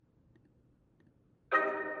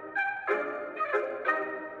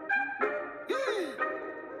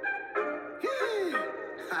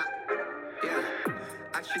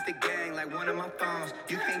like one of my phones.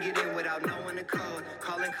 You can't get in without knowing the code.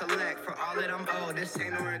 Call and collect for all that I'm owed. This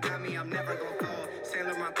ain't origami, I'm never gon' fold.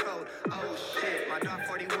 Sailor my coat, oh shit. My dog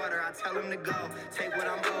 40 water, I tell him to go. Take what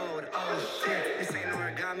I'm owed, oh shit. This ain't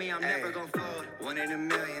origami, I'm never gon' fold. One in a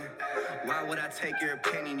million. Why would I take your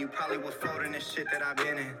opinion? You probably would fold in the shit that I've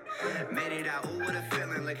been in. Made it out, ooh, what a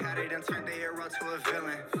feeling. Look how they done turned the hero to a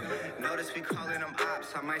villain. Notice we calling them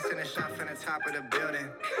ops. I might send a shot from the top of the building.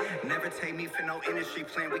 Never take me for no industry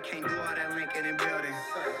plan. We can't do all that linking and building.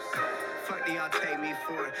 Fuck do y'all take me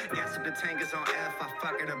for? Gas up the tank is on F. I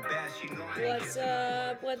fuck her the best. You know I ain't What's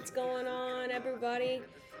up? What's going on, everybody?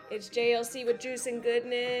 It's JLC with Juice and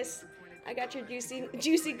Goodness. I got your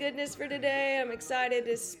juicy goodness for today. I'm excited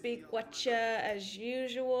to speak whatcha as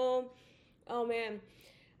usual. Oh man,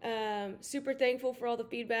 super thankful for all the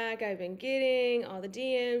feedback I've been getting, all the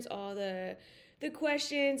DMs, all the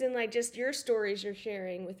questions, and like just your stories you're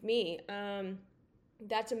sharing with me.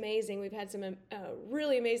 That's amazing. We've had some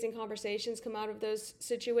really amazing conversations come out of those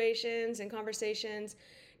situations and conversations.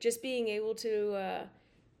 Just being able to,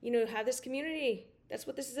 have this community. That's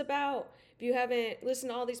what this is about. If you haven't listened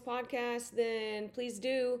to all these podcasts, then please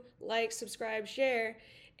do like, subscribe, share.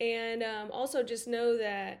 And also just know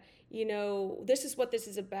that, this is what this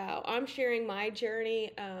is about. I'm sharing my journey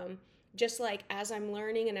just like as I'm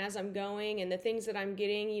learning and as I'm going and the things that I'm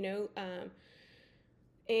getting,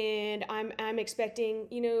 and I'm expecting,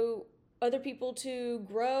 other people to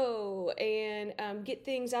grow and get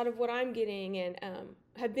things out of what I'm getting and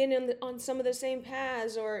have been on some of the same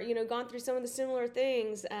paths or, gone through some of the similar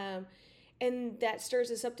things. And that stirs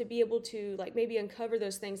us up to be able to like maybe uncover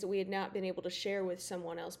those things that we had not been able to share with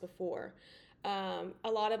someone else before.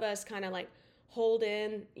 A lot of us kind of like hold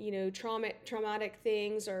in, traumatic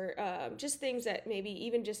things or just things that maybe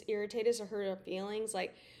even just irritate us or hurt our feelings.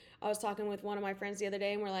 Like I was talking with one of my friends the other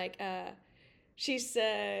day and we're like, she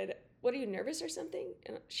said, "What, are you nervous or something?"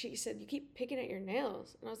 And she said, "You keep picking at your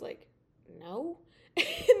nails." And I was like, "No."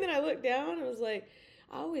 And then I looked down and I was like,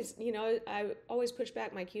 I always push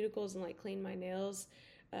back my cuticles and like clean my nails,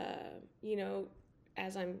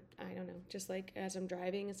 as I'm, just like as I'm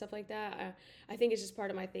driving and stuff like that. I think it's just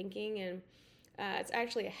part of my thinking, and it's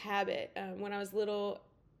actually a habit. When I was little,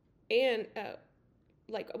 and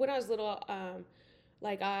like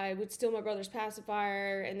I would steal my brother's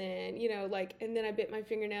pacifier, and then, and then I bit my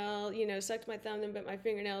fingernail, sucked my thumb and bit my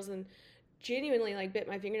fingernails, and genuinely like bit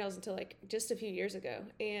my fingernails until like just a few years ago.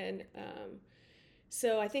 And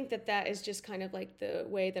so I think that is just kind of like the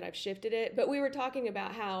way that I've shifted it. But we were talking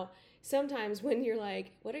about how sometimes when you're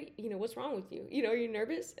like, what's wrong with you? Are you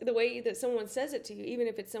nervous? The way that someone says it to you, even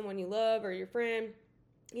if it's someone you love or your friend,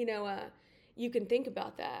 you can think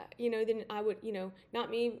about that, then I would, not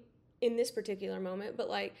me in this particular moment, but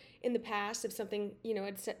like in the past, if something,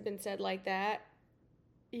 had been said like that,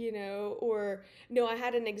 or no, I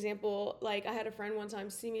had an example, like I had a friend one time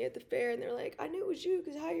see me at the fair and they're like, "I knew it was you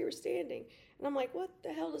because how you were standing." And I'm like, what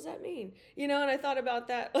the hell does that mean? And I thought about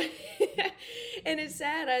that and it's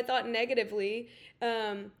sad. I thought negatively.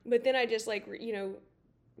 But then I just like,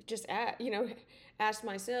 asked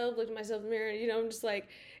myself, looked at myself in the mirror, I'm just like,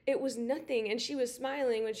 it was nothing. And she was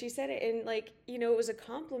smiling when she said it. And like, it was a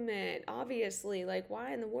compliment, obviously, like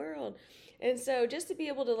why in the world? And so just to be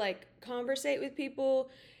able to like conversate with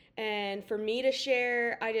people and for me to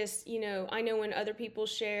share, I just, I know when other people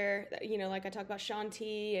share, like I talk about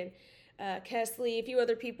Shanti and Kesley, a few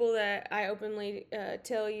other people that I openly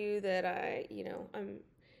tell you that I'm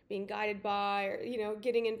being guided by, or,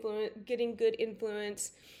 getting good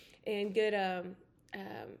influence and good,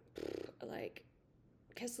 like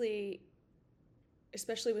Kesley,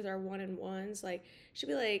 especially with our one-on-ones, like she'll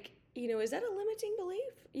be like, is that a limiting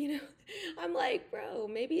belief? I'm like, bro,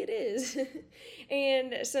 maybe it is.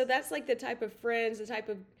 And so that's like the type of friends, the type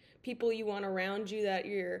of people you want around you that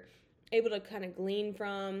you're able to kind of glean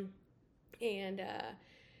from. And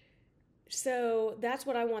so that's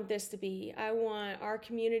what I want this to be. I want our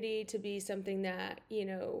community to be something that,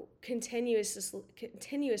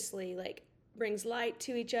 continuously like brings light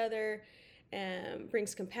to each other and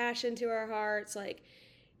brings compassion to our hearts. Like,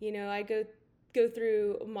 I go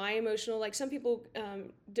through my emotional, like some people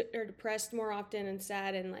are depressed more often and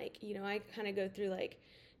sad, and like, I kind of go through like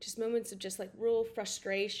just moments of just like real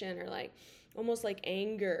frustration or like almost like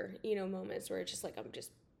anger, moments where it's just like I'm just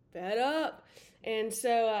fed up. And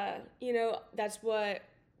so that's what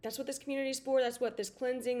this community is for. That's what this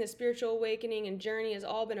cleansing, the spiritual awakening and journey has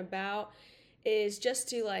all been about, is just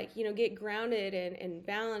to like, get grounded and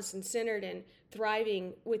balanced and centered and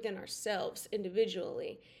thriving within ourselves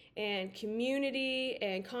individually. And community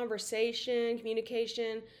and conversation,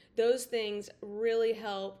 communication, those things really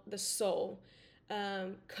help the soul.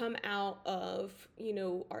 come out of,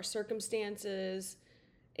 our circumstances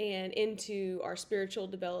and into our spiritual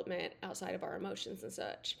development outside of our emotions and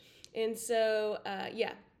such. And so,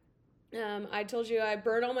 I told you I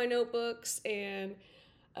burned all my notebooks, and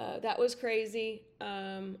that was crazy.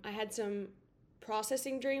 I had some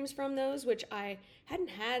processing dreams from those, which I hadn't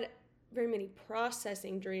had very many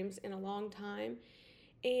processing dreams in a long time.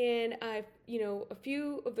 And a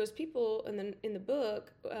few of those people in the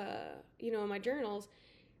book, in my journals,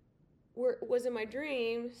 was in my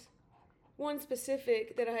dreams. One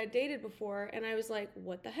specific that I had dated before, and I was like,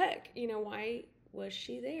 what the heck? Why was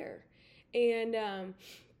she there? And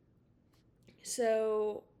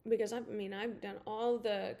so, because I've done all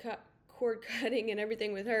the cord cutting and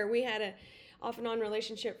everything with her. We had a off and on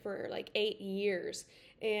relationship for like 8 years.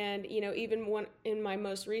 And, even one in my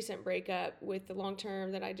most recent breakup with the long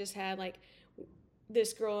term that I just had, like,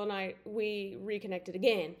 this girl and we reconnected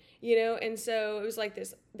again, and so it was like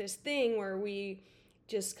this thing where we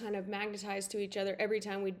just kind of magnetized to each other every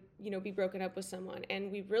time we'd, be broken up with someone.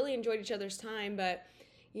 And we really enjoyed each other's time, but,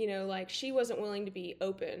 like, she wasn't willing to be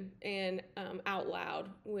open and out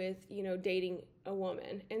loud with, dating a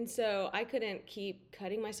woman. And so I couldn't keep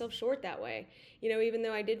cutting myself short that way, even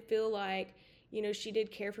though I did feel like, she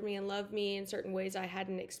did care for me and love me in certain ways I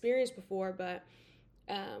hadn't experienced before. But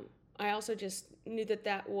I also just knew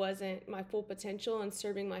that wasn't my full potential and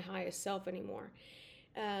serving my highest self anymore.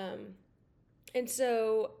 And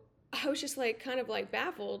so I was just like, kind of like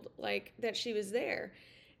baffled, like, that she was there.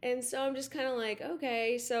 And so I'm just kind of like,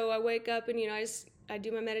 okay. So I wake up and, I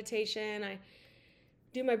do my meditation, I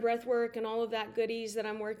do my breath work and all of that goodies that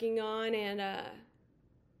I'm working on. And I'm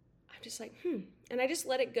just like, and I just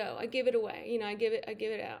let it go. I give it away. I give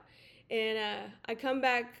it out. And I come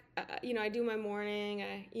back, I do my morning.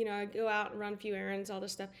 I go out and run a few errands, all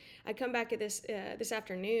this stuff. I come back at this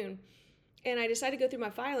afternoon, and I decided to go through my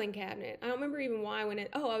filing cabinet. I don't remember even why I went in.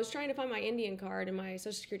 Oh, I was trying to find my Indian card and my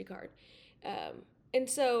Social Security card. And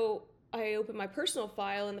so I opened my personal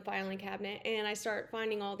file in the filing cabinet, and I start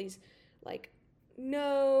finding all these, like,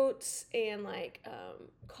 notes and, like,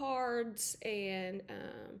 cards and,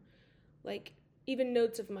 like, even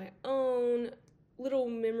notes of my own, little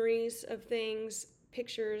memories of things,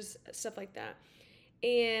 pictures, stuff like that.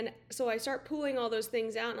 And so I start pulling all those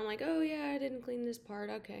things out, and I'm like, oh yeah, I didn't clean this part,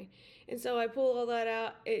 okay. And so I pull all that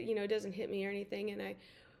out. It doesn't hit me or anything, and I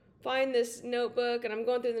find this notebook, and I'm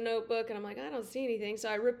going through the notebook, and I'm like, I don't see anything. So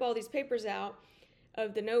I rip all these papers out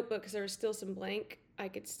of the notebook because there was still some blank I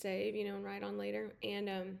could save, and write on later.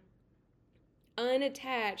 And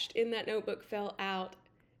unattached in that notebook fell out,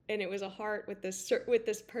 and it was a heart with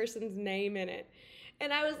this person's name in it.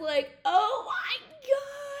 And I was like, oh my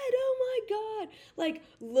God. Like,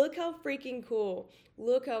 look how freaking cool.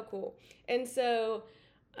 Look how cool. And so,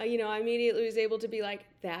 I immediately was able to be like,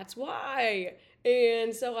 that's why.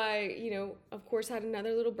 And so I, of course, had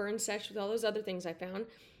another little burn session with all those other things I found.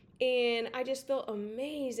 And I just felt an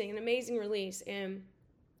amazing release. And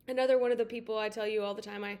another one of the people I tell you all the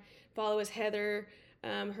time I follow is Heather.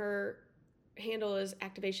 Her handle is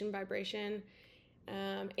Activation Vibration.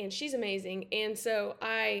 And she's amazing. And so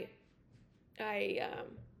I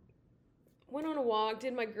went on a walk,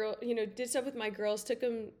 did stuff with my girls, took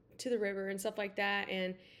them to the river and stuff like that.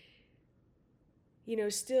 And,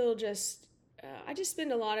 still just, I just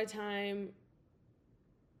spend a lot of time,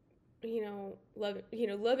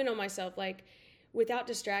 loving on myself, like, without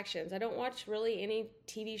distractions. I don't watch really any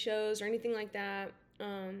TV shows or anything like that.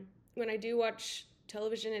 When I do watch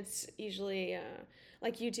television, it's usually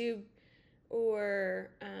like YouTube or,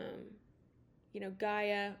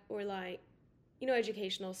 Gaia, or like,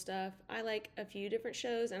 educational stuff. I like a few different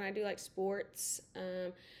shows, and I do like sports.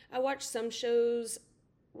 I watch some shows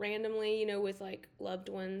randomly, with like loved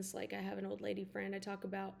ones. Like, I have an old lady friend I talk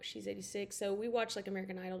about. She's 86, so we watch like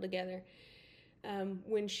American Idol together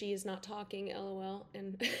when she is not talking, LOL.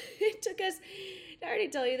 And it took us, I already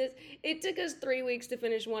tell you this, it took us 3 weeks to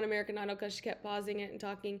finish one American Idol because she kept pausing it and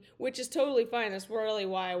talking, which is totally fine. That's really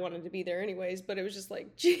why I wanted to be there anyways. But it was just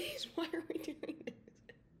like, geez, why are we doing this?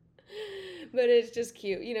 But it's just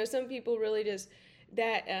cute. Some people really just,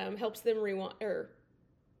 that helps them rewind.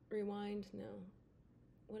 No.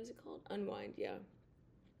 What is it called? Unwind, yeah.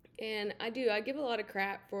 And I give a lot of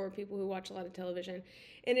crap for people who watch a lot of television.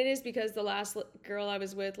 And it is because the last girl I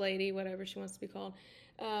was with, lady, whatever she wants to be called,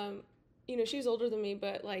 she was older than me,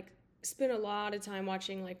 but, like, spent a lot of time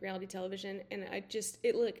watching, like, reality television. And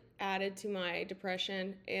it, like, added to my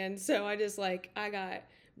depression. And so I just, like, I got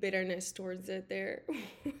bitterness towards it there.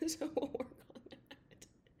 So we'll work on that.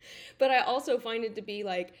 But I also find it to be,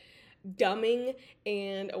 like, dumbing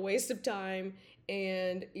and a waste of time.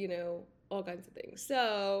 And, all kinds of things.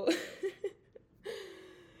 So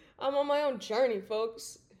I'm on my own journey,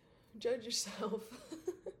 folks. Judge yourself.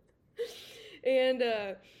 And,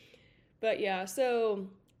 but yeah, so,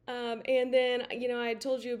 and then, you know, I had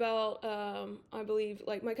told you about, I believe,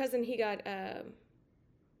 like, my cousin, he got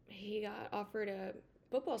offered a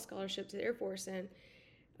football scholarship to the Air Force, and,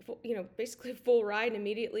 you know, basically full ride and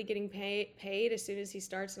immediately getting paid as soon as he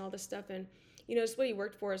starts and all this stuff. And, you know, it's what he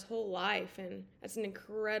worked for his whole life. And that's an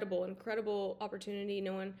incredible opportunity.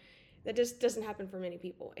 That just doesn't happen for many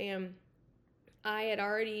people. And I had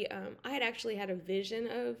actually had a vision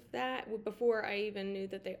of that before I even knew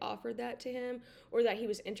that they offered that to him or that he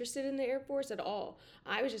was interested in the Air Force at all.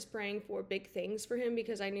 I was just praying for big things for him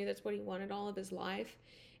because I knew that's what he wanted all of his life,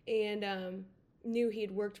 and knew he had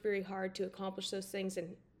worked very hard to accomplish those things.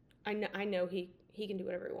 And I know he can do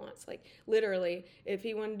whatever he wants. Like, literally, if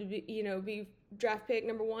he wanted to be, you know, be draft pick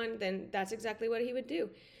number 1, then that's exactly what he would do.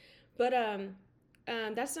 But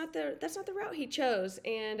that's not the route he chose.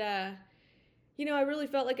 And you know, I really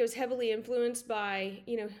felt like it was heavily influenced by,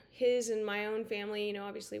 you know, his and my own family. You know,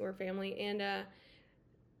 obviously we're family, and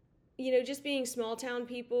you know, just being small town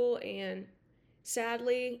people, and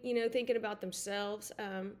sadly, you know, thinking about themselves.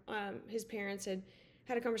 His parents had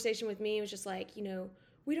a conversation with me. It was just like, you know,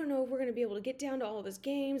 we don't know if we're going to be able to get down to all of his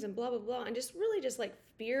games and blah, blah, blah. And just really just like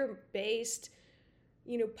fear-based,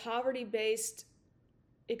 you know, poverty-based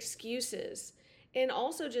excuses. And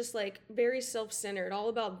also just like very self-centered, all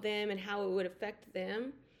about them and how it would affect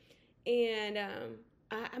them. And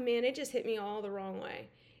man, it just hit me all the wrong way.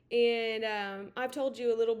 And I've told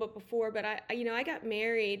you a little bit before, but I got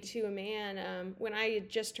married to a man when I had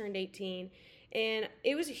just turned 18, and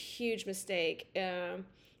it was a huge mistake.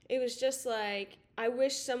 It was just like, I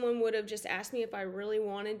wish someone would have just asked me if I really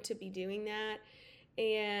wanted to be doing that.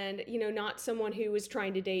 And, you know, not someone who was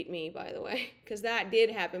trying to date me, by the way, because that did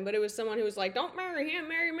happen. But it was someone who was like, don't marry him,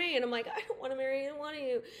 marry me. And I'm like, I don't want to marry either one of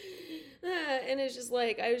you. And it's just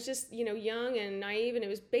like, I was just, you know, young and naive. And it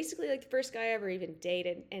was basically like the first guy I ever even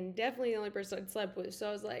dated, and definitely the only person I'd slept with. So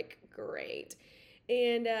I was like, great.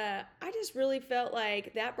 And I just really felt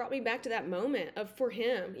like that brought me back to that moment for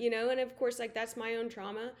him, you know. And of course, like, that's my own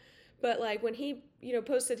trauma. But like when he, you know,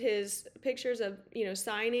 posted his pictures of, you know,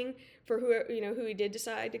 signing for who he did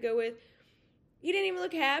decide to go with, he didn't even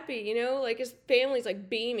look happy, you know, like his family's like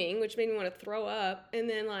beaming, which made me want to throw up. And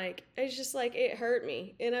then like, it's just like, it hurt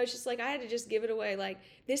me. And I was just like, I had to just give it away. Like,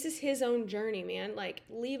 this is his own journey, man. Like,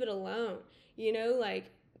 leave it alone, you know, like,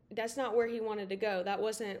 that's not where he wanted to go. That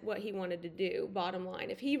wasn't what he wanted to do, bottom line.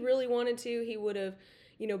 If he really wanted to, he would have,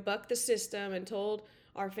 you know, bucked the system and told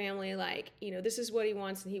our family, like, you know, this is what he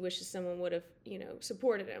wants, and he wishes someone would have, you know,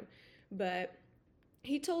 supported him. But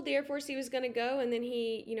he told the Air Force he was going to go, and then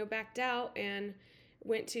he, you know, backed out and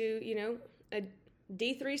went to, you know, a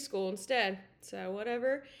D3 school instead. So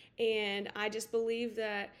whatever. And I just believe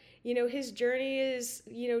that, you know, his journey is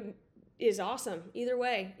awesome either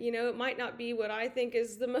way. You know, it might not be what I think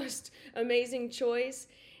is the most amazing choice,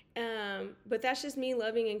 but that's just me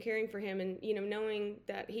loving and caring for him, and, you know, knowing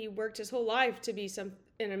that he worked his whole life to be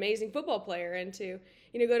an amazing football player, and to,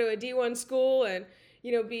 you know, go to a D1 school and,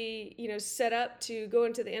 you know, be, you know, set up to go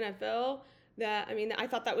into the NFL. That, I mean, I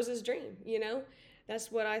thought that was his dream, you know.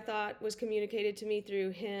 That's what I thought was communicated to me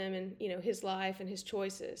through him and, you know, his life and his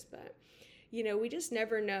choices. But, you know, we just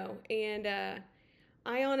never know. And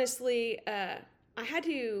I honestly, I had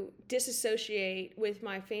to disassociate with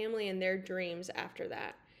my family and their dreams after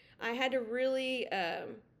that. I had to really,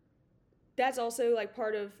 that's also like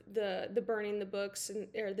part of the burning the books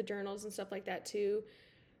or the journals and stuff like that too,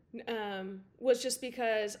 was just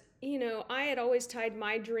because, you know, I had always tied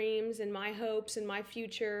my dreams and my hopes and my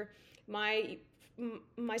future, my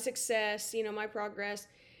success, you know, my progress,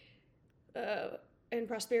 and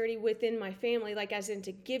prosperity within my family, like as in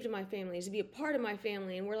to give to my family, is to be a part of my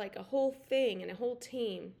family, and we're like a whole thing and a whole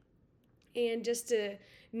team. And just to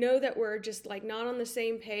know that we're just like not on the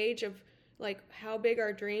same page of like how big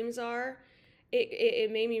our dreams are, it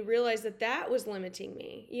made me realize that was limiting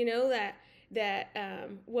me, you know, that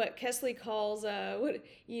what Kesley calls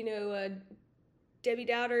Debbie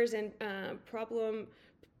Doubters and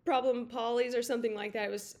problem Polly's or something like that.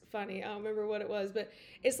 It was funny. I don't remember what it was, but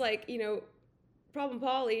it's like, you know, problem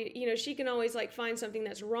Polly, you know, she can always like find something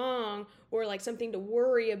that's wrong or like something to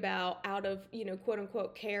worry about out of, you know, quote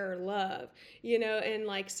unquote care or love, you know. And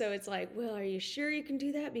like, so it's like, well, are you sure you can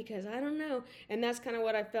do that? Because I don't know. And that's kind of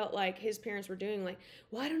what I felt like his parents were doing. Like,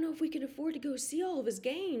 well, I don't know if we can afford to go see all of his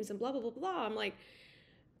games and blah, blah, blah, blah. I'm like,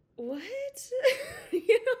 what?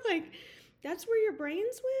 You know, like, that's where your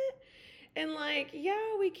brains went? And like,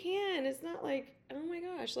 yeah, we can. It's not like, oh my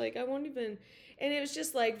gosh, like I won't even. And it was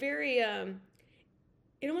just like very,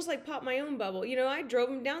 it almost like popped my own bubble. You know, I drove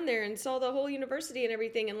him down there and saw the whole university and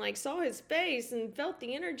everything, and like saw his face and felt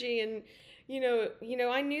the energy, and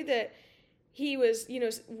I knew that he was,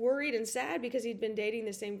 worried and sad because he'd been dating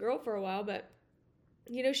the same girl for a while, but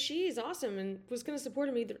she's awesome and was going to support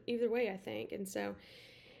him either way, I think. And so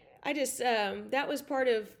I just, that was part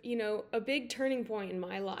of, a big turning point in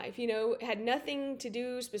my life. It had nothing to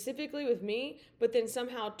do specifically with me, but then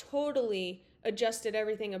somehow totally adjusted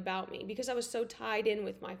everything about me because I was so tied in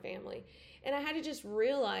with my family. And I had to just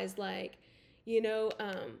realize, like,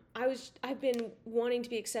 I've been wanting to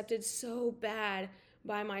be accepted so bad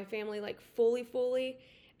by my family, like fully.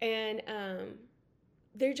 And,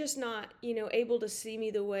 they're just not, able to see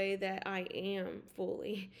me the way that I am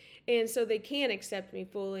fully. And so they can't accept me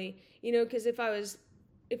fully, because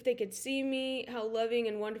if they could see me, how loving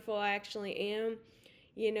and wonderful I actually am,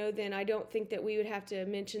 then I don't think that we would have to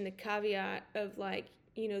mention the caveat of like,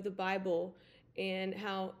 the Bible and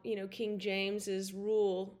how, King James's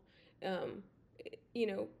rule,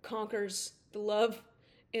 conquers the love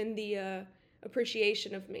and the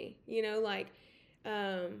appreciation of me,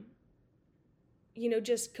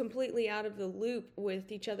 just completely out of the loop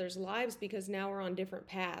with each other's lives because now we're on different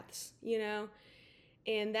paths,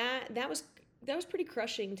 and that was pretty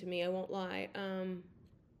crushing to me, I won't lie,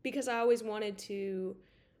 because I always wanted to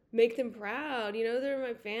make them proud, they're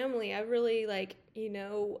my family. I really let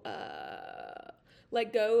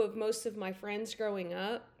go of most of my friends growing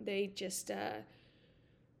up. They just,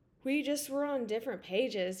 we just were on different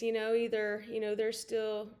pages, either, they're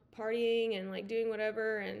still partying and like doing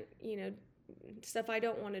whatever and, stuff I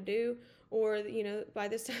don't want to do, or, by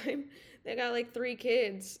this time they got like 3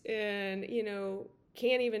 kids and,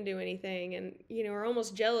 can't even do anything and, are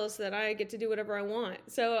almost jealous that I get to do whatever I want.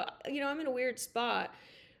 So, I'm in a weird spot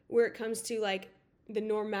where it comes to like the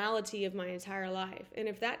normality of my entire life. And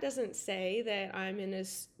if that doesn't say that I'm in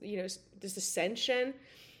this, this ascension,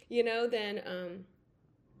 then,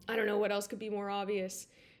 I don't know what else could be more obvious.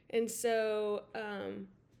 And so,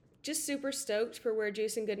 just super stoked for where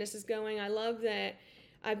Juice and Goodness is going. I love that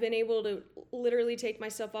I've been able to literally take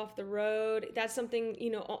myself off the road. That's something,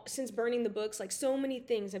 since burning the books, like so many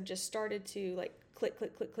things have just started to like click.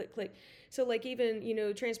 So like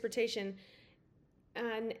even, transportation,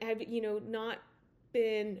 and I've, not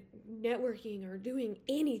been networking or doing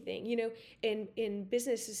anything, and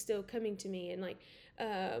business is still coming to me. And like,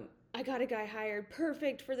 I got a guy hired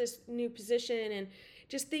perfect for this new position, and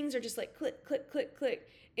just things are just like click.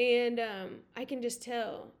 And I can just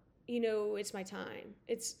tell, it's my time.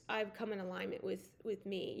 I've come in alignment with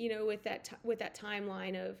me, with that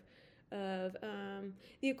timeline of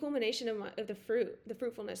the culmination of the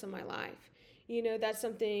fruitfulness of my life. That's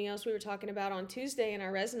something else we were talking about on Tuesday in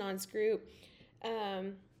our resonance group.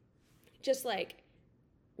 Just like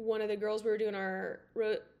one of the girls, we were doing or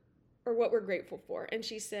what we're grateful for. And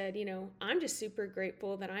she said, I'm just super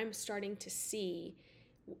grateful that I'm starting to see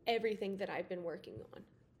everything that I've been working on.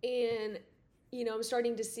 And, I'm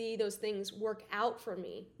starting to see those things work out for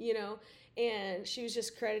me, and she was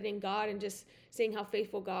just crediting God and just saying how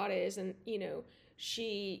faithful God is. And,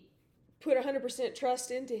 she put 100% trust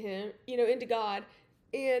into him, into God,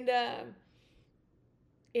 and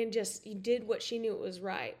just did what she knew it was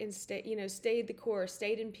right and stayed the course,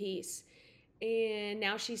 stayed in peace. And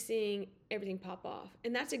now she's seeing everything pop off.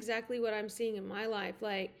 And that's exactly what I'm seeing in my life.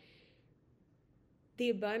 Like the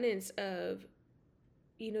abundance of,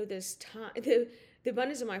 this time, the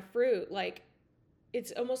abundance of my fruit, like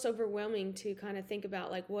it's almost overwhelming to kind of think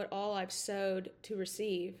about like what all I've sowed to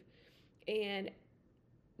receive and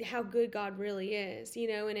how good God really is,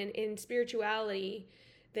 and in spirituality,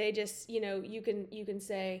 they just, you can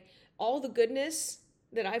say all the goodness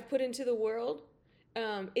that I've put into the world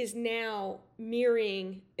is now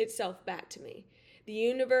mirroring itself back to me. The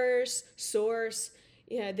universe, source,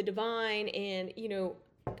 the divine, and,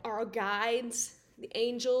 our guides, the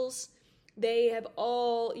angels, they have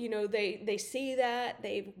all, they see that,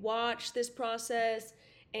 they've watched this process,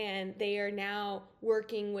 and they are now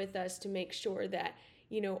working with us to make sure that,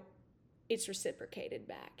 it's reciprocated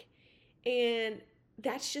back. And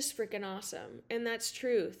that's just freaking awesome. And that's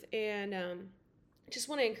truth. And just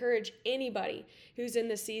want to encourage anybody who's in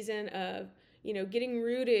the season of, getting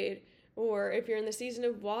rooted, or if you're in the season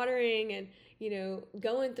of watering and,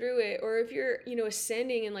 going through it, or if you're,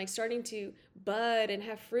 ascending and like starting to bud and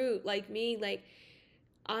have fruit like me, like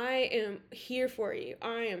I am here for you.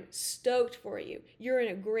 I am stoked for you. You're in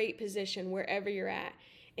a great position wherever you're at.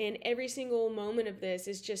 And every single moment of this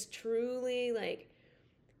is just truly like,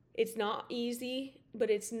 it's not easy, but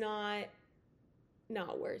it's not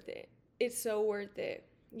not worth it. It's so worth it.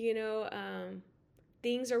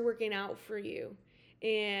 Things are working out for you,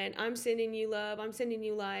 and I'm sending you love. I'm sending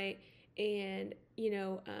you light. And,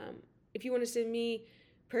 if you want to send me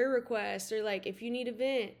prayer requests, or like if you need a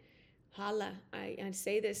vent, holla. I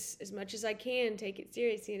say this as much as I can. Take it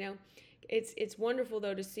serious. It's wonderful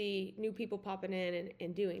though to see new people popping in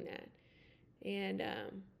and doing that. And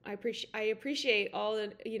I appreciate all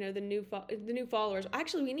the the new followers.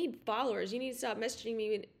 Actually, we need followers. You need to stop messaging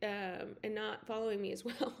me and not following me as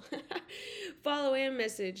well. Follow and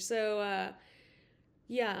message. So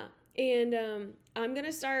yeah, and I'm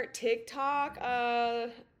gonna start TikTok.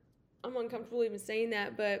 I'm uncomfortable even saying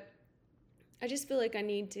that, but I just feel like I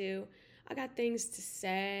need to. I got things to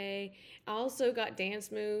say. I also got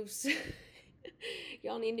dance moves.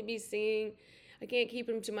 Y'all need to be seeing. I can't keep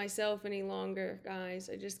them to myself any longer, guys.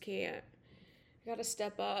 I just can't. I gotta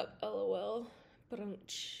step up, lol.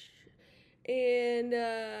 And,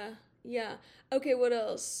 yeah. Okay, what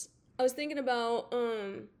else? I was thinking about,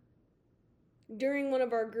 during one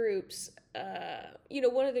of our groups,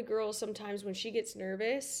 one of the girls sometimes when she gets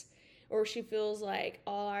nervous or she feels like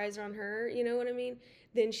all eyes are on her, you know what I mean?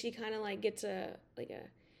 Then she kind of like gets a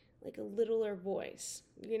littler voice,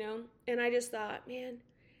 And I just thought, man,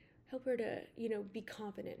 help her to, be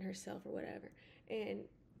confident in herself or whatever. And,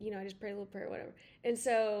 I just pray a little prayer or whatever. And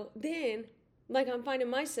so then, like, I'm finding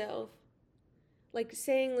myself, like,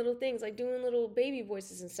 saying little things, like doing little baby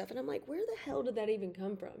voices and stuff. And I'm like, where the hell did that even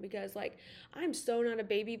come from? Because, like, I'm so not a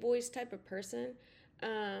baby voice type of person.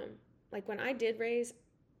 Like, when I did raise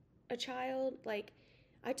a child, like,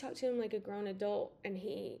 I talked to him like a grown adult, and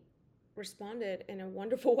he responded in a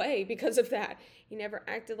wonderful way because of that. He never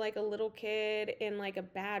acted like a little kid in like a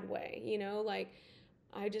bad way, like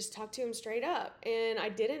I just talked to him straight up, and I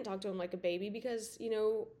didn't talk to him like a baby because, I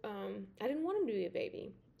didn't want him to be a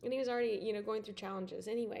baby, and he was already, going through challenges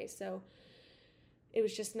anyway. So it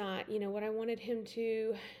was just not, what I wanted him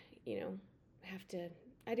to, have to,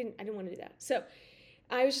 I didn't want to do that. So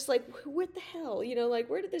I was just like, what the hell, like,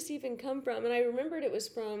 where did this even come from? And I remembered it was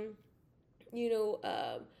from,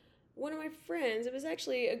 one of my friends. It was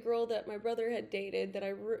actually a girl that my brother had dated that I,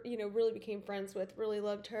 really became friends with, really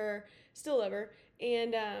loved her, still love her.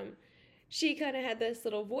 And she kind of had this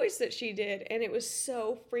little voice that she did, and it was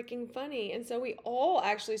so freaking funny. And so we all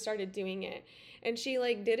actually started doing it. And she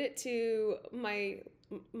like did it to my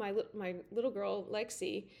little girl,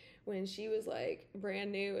 Lexi, when she was like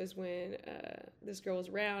brand new, is when this girl was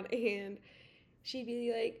around, and she'd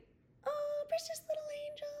be like, oh, precious little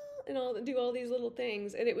angel, and do all these little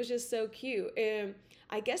things, and it was just so cute. And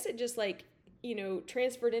I guess it just like,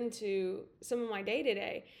 transferred into some of my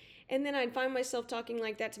day-to-day. And then I'd find myself talking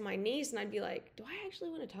like that to my niece, and I'd be like, do I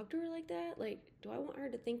actually want to talk to her like that? Like, do I want her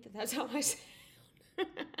to think that that's how I sound?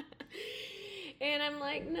 And I'm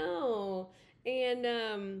like, no. And,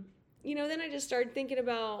 then I just started thinking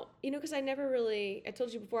about, because I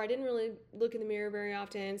told you before, I didn't really look in the mirror very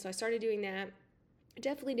often, so I started doing that. I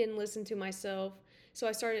definitely didn't listen to myself, so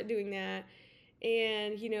I started doing that.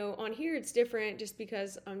 And, on here it's different just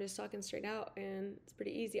because I'm just talking straight out, and it's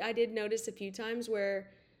pretty easy. I did notice a few times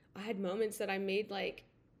where I had moments that I made like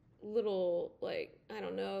little, like, I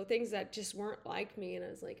don't know, things that just weren't like me, and I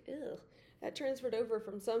was like, ew, that transferred over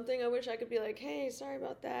from something. I wish I could be like, hey, sorry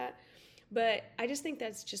about that. But I just think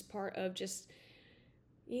that's just part of just,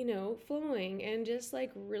 flowing and just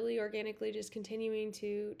like really organically just continuing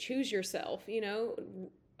to choose yourself.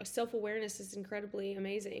 Self-awareness is incredibly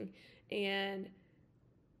amazing, and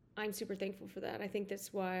I'm super thankful for that. I think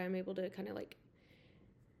that's why I'm able to kind of like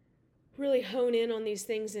really hone in on these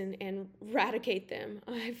things and eradicate them.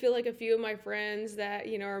 I feel like a few of my friends that,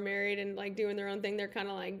 are married and like doing their own thing, they're kind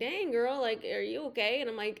of like, dang girl, like, are you okay? And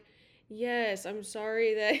I'm like, yes, I'm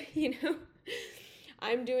sorry that,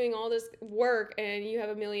 I'm doing all this work and you have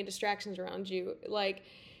a million distractions around you, like,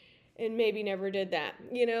 and maybe never did that,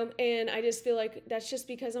 and I just feel like that's just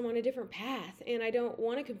because I'm on a different path, and I don't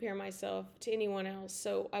want to compare myself to anyone else.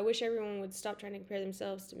 So I wish everyone would stop trying to compare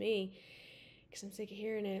themselves to me, because I'm sick of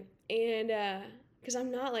hearing it. And because I'm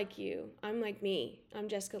not like you. I'm like me. I'm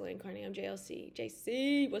Jessica Lynn Carney. I'm JLC.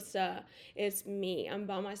 JC, what's up? It's me. I'm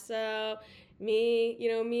by myself. Me,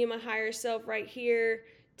 me and my higher self right here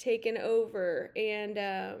taking over and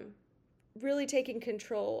really taking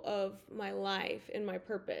control of my life and my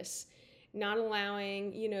purpose. Not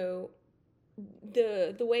allowing,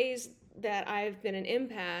 the ways that I've been an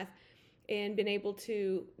empath and been able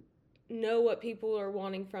to know what people are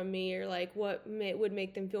wanting from me, or like what would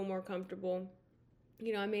make them feel more comfortable.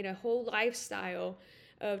 I made a whole lifestyle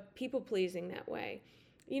of people pleasing that way.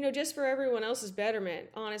 just for everyone else's betterment,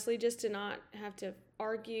 honestly, just to not have to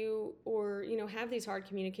argue or, have these hard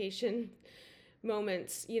communication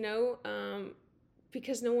moments,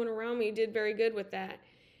 because no one around me did very good with that.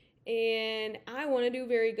 And I want to do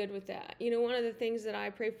very good with that. One of the things that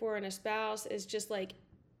I pray for in a spouse is just like,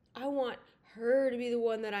 I want her to be the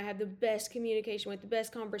one that I have the best communication with, the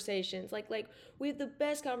best conversations. Like we have the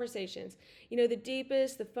best conversations, the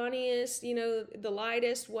deepest, the funniest, the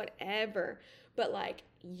lightest, whatever. But like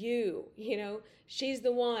she's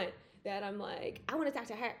the one that I'm like, I want to talk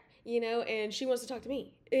to her, and she wants to talk to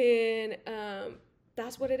me. And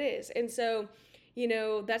that's what it is. And so,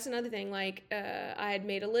 that's another thing. Like, I had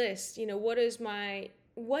made a list, what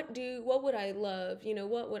would I love?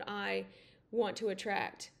 What would I want to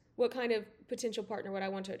attract? What kind of potential partner would I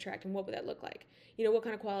want to attract, and what would that look like? What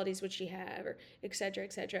kind of qualities would she have, or et cetera,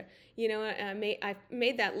 et cetera. I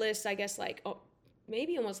made that list, I guess, like,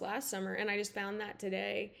 maybe almost last summer, and I just found that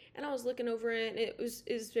today, and I was looking over it, and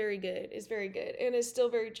is very good. It's very good, and it's still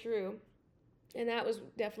very true. And that was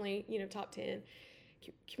definitely, top 10,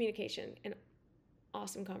 communication and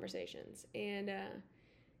awesome conversations, and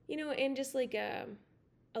and just like a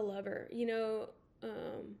lover,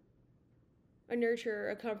 a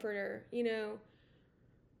nurturer, a comforter,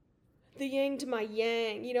 the yin to my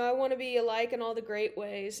yang. I want to be alike in all the great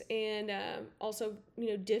ways, and also,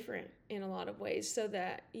 different in a lot of ways, so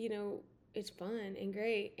that, it's fun and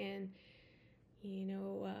great, and, we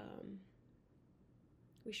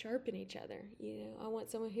sharpen each other. I want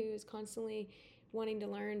someone who is constantly wanting to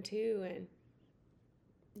learn too, and,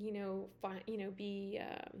 be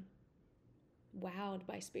wowed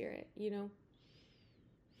by spirit,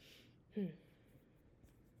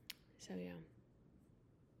 So yeah,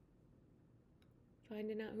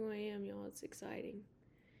 finding out who I am, y'all, it's exciting.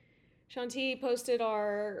 Shanti posted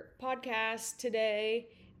our podcast today,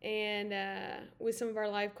 and with some of our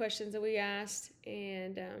live questions that we asked,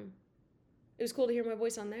 and it was cool to hear my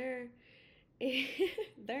voice on there.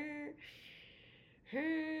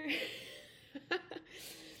 Her.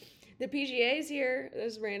 The PGA is here.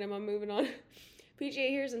 This is random. I'm moving on. PGA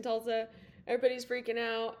here's in Tulsa. Everybody's freaking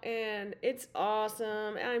out, and it's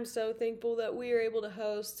awesome. I'm so thankful that we are able to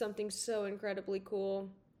host something so incredibly cool.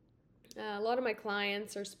 A lot of my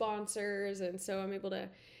clients are sponsors, and so I'm able to,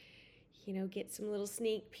 get some little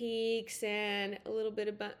sneak peeks and a little bit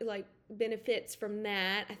of benefits from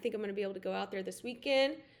that. I think I'm going to be able to go out there this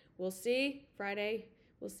weekend. We'll see. Friday,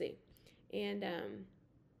 we'll see. And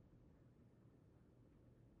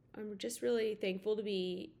I'm just really thankful to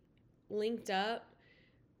be linked up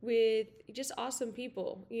with just awesome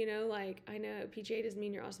people, like, I know PGA doesn't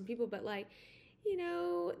mean you're awesome people, but like,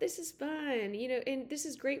 this is fun, and this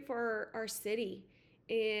is great for our city,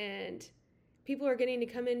 and people are getting to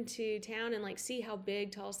come into town and like see how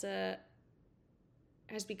big Tulsa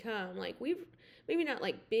has become. Like, we've maybe not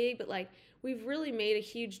like big, but like we've really made a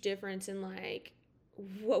huge difference in like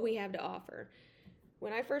what we have to offer.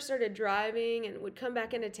 When I first started driving and would come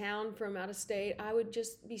back into town from out of state, I would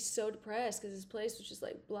just be so depressed because this place was just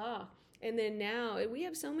like blah. And then now we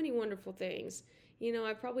have so many wonderful things.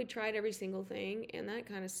 I've probably tried every single thing, and that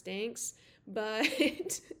kind of stinks. But,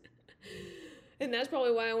 and that's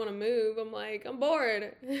probably why I want to move. I'm like, I'm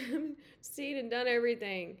bored. I've seen and done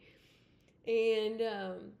everything. And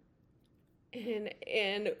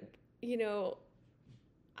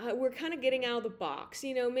we're kind of getting out of the box.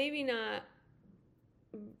 Maybe not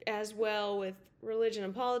as well with religion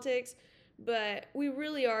and politics, but we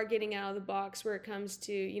really are getting out of the box where it comes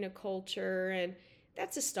to, culture, and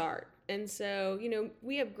that's a start. And so,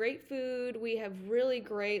 we have great food, we have really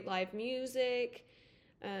great live music,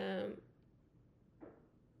 we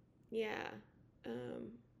have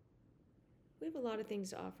a lot of things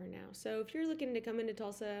to offer now. So if you're looking to come into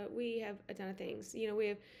Tulsa, we have a ton of things.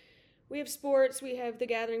 We have sports, we have the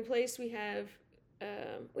Gathering Place, we have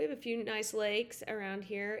a few nice lakes around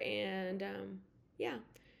here, and yeah.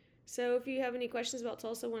 So if you have any questions about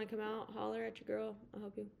Tulsa, want to come out, holler at your girl. I'll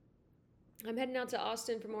help you. I'm heading out to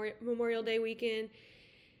Austin for Memorial Day weekend.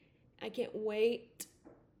 I can't wait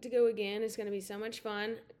to go again. It's going to be so much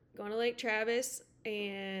fun. Going to Lake Travis,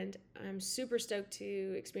 and I'm super stoked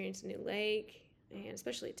to experience a new lake, and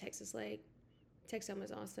especially a Texas lake. Texoma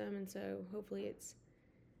is awesome, and so hopefully it's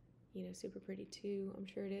super pretty too. I'm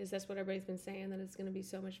sure it is. That's what everybody's been saying, that it's going to be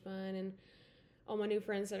so much fun. And all my new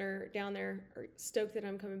friends that are down there are stoked that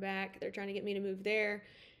I'm coming back. They're trying to get me to move there.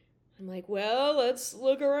 I'm like, well, let's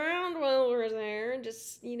look around while we're there and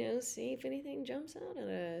just, see if anything jumps out at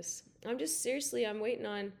us. I'm waiting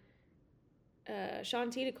on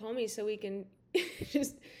Shanti to call me so we can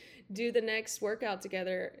just do the next workout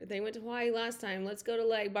together. They went to Hawaii last time. Let's go to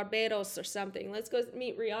like Barbados or something. Let's go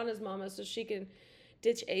meet Rihanna's mama so she can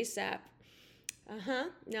ditch ASAP.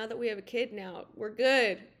 Now that we have a kid now, we're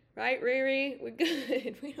good. Right, Riri? We're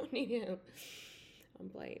good. We don't need him. I'm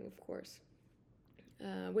playing, of course.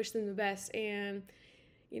 Wish them the best. And,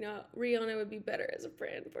 Rihanna would be better as a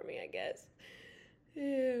friend for me, I guess.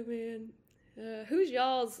 Yeah, man. Who's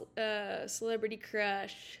y'all's celebrity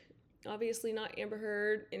crush? Obviously not Amber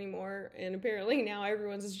Heard anymore. And apparently now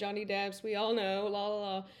everyone's is Johnny Depp's. We all know. La,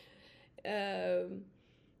 la, la.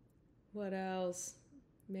 What else?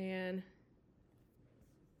 Man.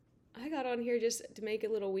 I got on here just to make a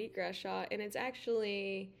little wheatgrass shot, and it's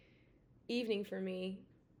actually evening for me,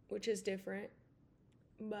 which is different.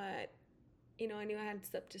 But, I knew I had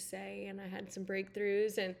stuff to say, and I had some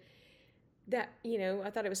breakthroughs, and that, I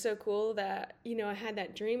thought it was so cool that, I had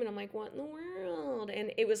that dream, and I'm like, what in the world?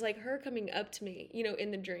 And it was like her coming up to me, in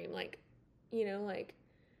the dream, like,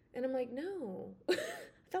 and I'm like, no, I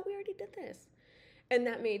thought we already did this. And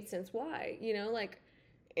that made sense why,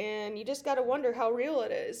 and you just got to wonder how real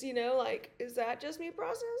it is, is that just me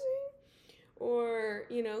processing? Or,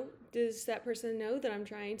 does that person know that I'm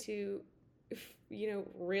trying to,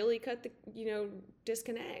 really cut the,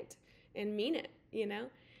 disconnect and mean it,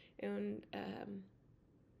 And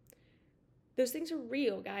those things are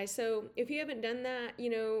real, guys. So if you haven't done that,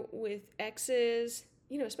 with exes,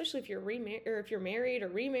 especially if you're if you're married or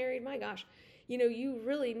remarried, my gosh, you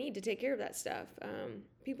really need to take care of that stuff.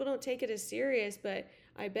 People don't take it as serious, but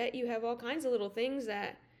I bet you have all kinds of little things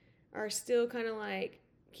that are still kind of like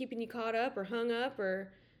keeping you caught up or hung up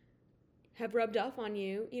or have rubbed off on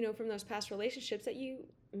you, from those past relationships that you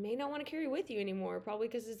may not want to carry with you anymore, probably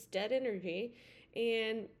because it's dead energy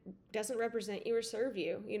and doesn't represent you or serve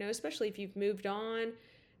you, especially if you've moved on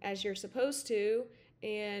as you're supposed to,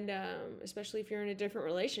 and especially if you're in a different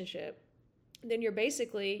relationship. Then you're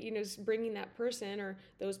basically, bringing that person or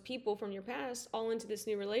those people from your past all into this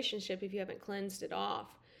new relationship if you haven't cleansed it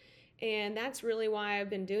off. And that's really why I've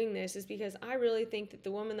been doing this, is because I really think that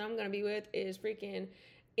the woman that I'm going to be with is freaking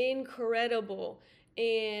incredible.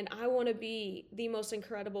 And I want to be the most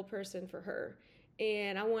incredible person for her.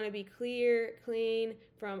 And I want to be clear, clean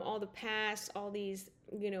from all the past, all these,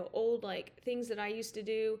 old things that I used to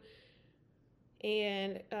do.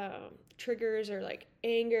 And triggers or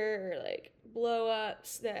anger or blow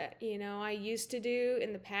ups that I used to do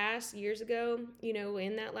in the past years ago,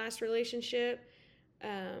 in that last relationship.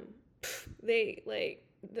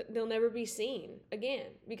 They'll never be seen again,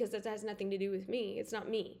 because that has nothing to do with me. It's not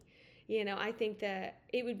me. I think that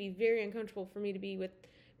it would be very uncomfortable for me to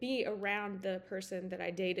be around the person that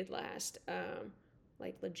I dated last,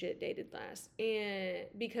 legit dated last. And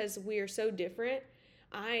because we're so different,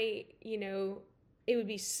 I know it would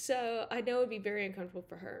be very uncomfortable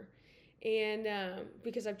for her. And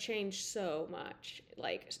because I've changed so much.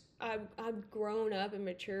 I've grown up and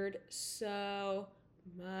matured so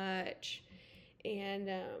much. And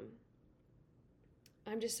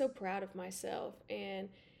I'm just so proud of myself. And,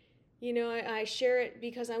 I share it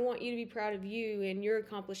because I want you to be proud of you and your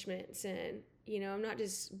accomplishments. And, I'm not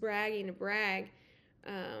just bragging to brag.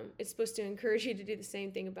 It's supposed to encourage you to do the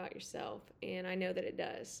same thing about yourself. And I know that it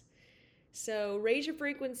does. So raise your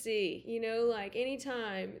frequency,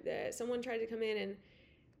 anytime that someone tried to come in and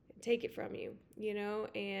take it from you,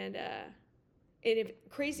 and if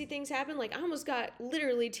crazy things happen, I almost got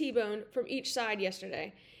literally T-boned from each side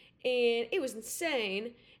yesterday, and it was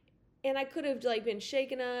insane. And I could have been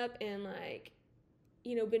shaken up and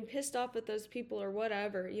been pissed off at those people or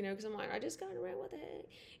whatever, because I'm I just got around, what the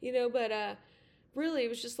heck, but really it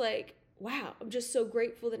was just wow, I'm just so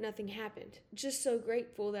grateful that nothing happened. Just so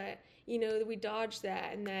grateful that, that we dodged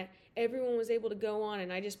that and that everyone was able to go on,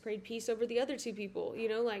 and I just prayed peace over the other two people,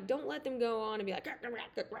 don't let them go on and be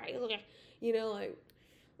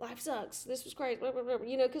life sucks, this was crazy,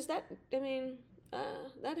 because that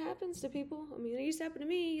happens to people. It used to happen to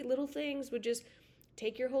me. Little things would just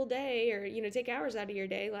take your whole day or, take hours out of your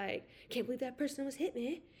day. Can't believe that person almost hit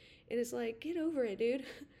me. And it's get over it, dude.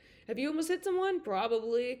 Have you almost hit someone?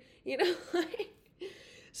 Probably,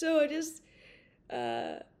 So I just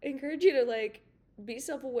encourage you to be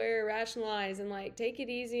self-aware, rationalize, and take it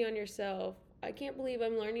easy on yourself. I can't believe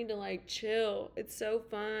I'm learning to chill. It's so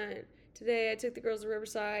fun. Today I took the girls to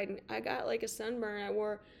Riverside and I got a sunburn. I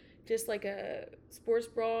wore just a sports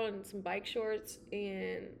bra and some bike shorts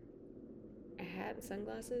and a hat and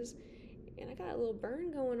sunglasses, and I got a little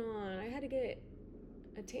burn going on. I had to get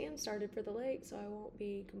a tan started for the lake so I won't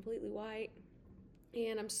be completely white.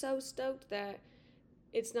 And I'm so stoked that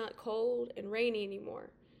it's not cold and rainy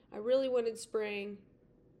anymore. I really wanted spring,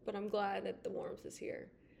 but I'm glad that the warmth is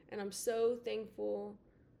here. And I'm so thankful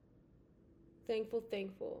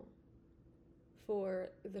for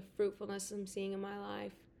the fruitfulness I'm seeing in my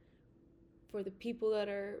life, for the people that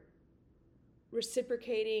are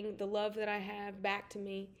reciprocating the love that I have back to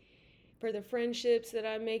me, for the friendships that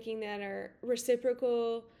I'm making that are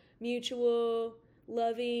reciprocal, mutual,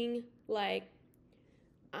 loving. Like,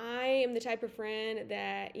 I am the type of friend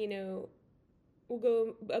that, will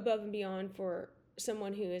go above and beyond for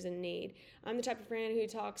someone who is in need. I'm the type of friend who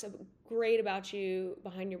talks great about you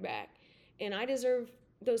behind your back. And I deserve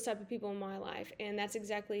those type of people in my life. And that's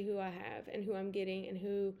exactly who I have and who I'm getting and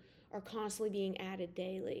who are constantly being added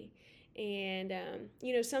daily. And,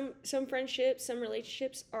 some friendships, some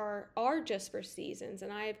relationships are just for seasons.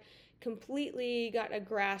 And I've completely got a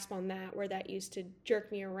grasp on that, where that used to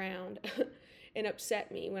jerk me around and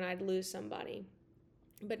upset me when I'd lose somebody.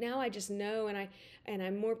 But now I just know, and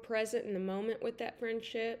I'm more present in the moment with that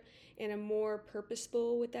friendship, and I'm more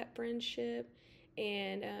purposeful with that friendship.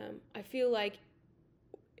 And I feel like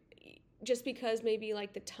just because maybe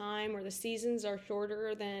like the time or the seasons are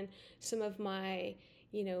shorter than some of my,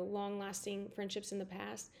 long-lasting friendships in the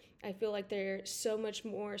past, I feel like they're so much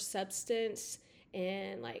more substance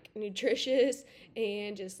and like nutritious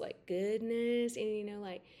and just like goodness and,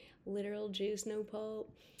 like literal juice, no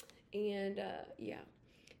pulp. And yeah.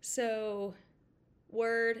 So,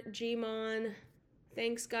 word, Gmon,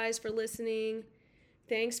 thanks guys for listening.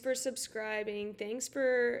 Thanks for subscribing. Thanks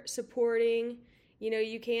for supporting.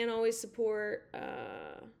 You can always support.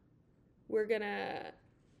 We're going to,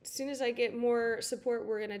 as soon as I get more support,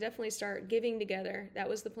 we're going to definitely start giving together. That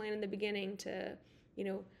was the plan in the beginning, to,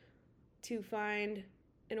 to find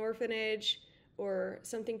an orphanage or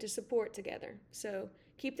something to support together. So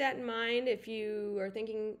keep that in mind if you are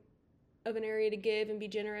thinking of an area to give and be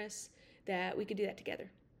generous, that we could do that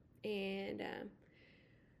together. And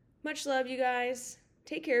much love, you guys.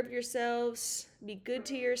 Take care of yourselves. Be good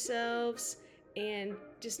to yourselves. And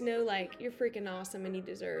just know, like, you're freaking awesome and you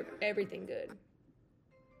deserve everything good.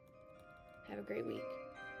 Have a great week.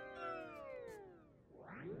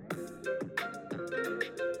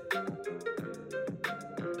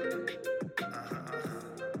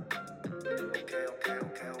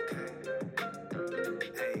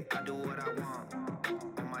 Hey, I do what I want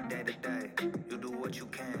on my day-to-day. You do what you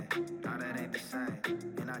can. Now that ain't the same.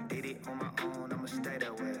 And I did it on my own. I'ma stay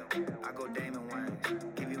that way. I go Damon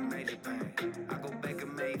Wayans, give you major pain. I go Baker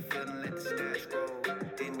Mayfield and let the stash roll.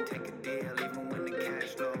 Didn't take a deal even when the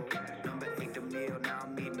cash low. Number 8 the meal, now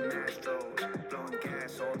I'm eating Astros. Blowing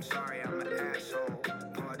gas, so I'm sorry I'm an asshole.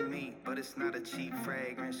 Pardon me, but it's not a cheap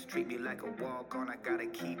fragrance. Treat me like a walk-on, I gotta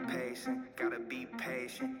keep pacing. Gotta be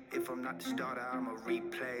patient. If I'm not the starter, I'ma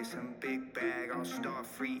replace him. Big bag, all-star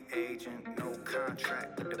free agent. No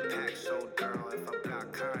contract, but the pack sold, girl. If I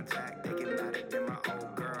block contact, they get madder than my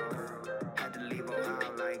old girl. Had to leave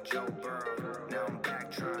Ohio like Joe Burrow. Now I'm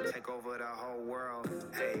back trying to take over the whole world.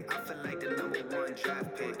 Hey, I feel like the #1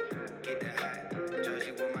 draft pick. Get the hat,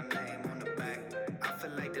 jersey with my name on the back. I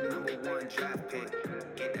feel like the #1 draft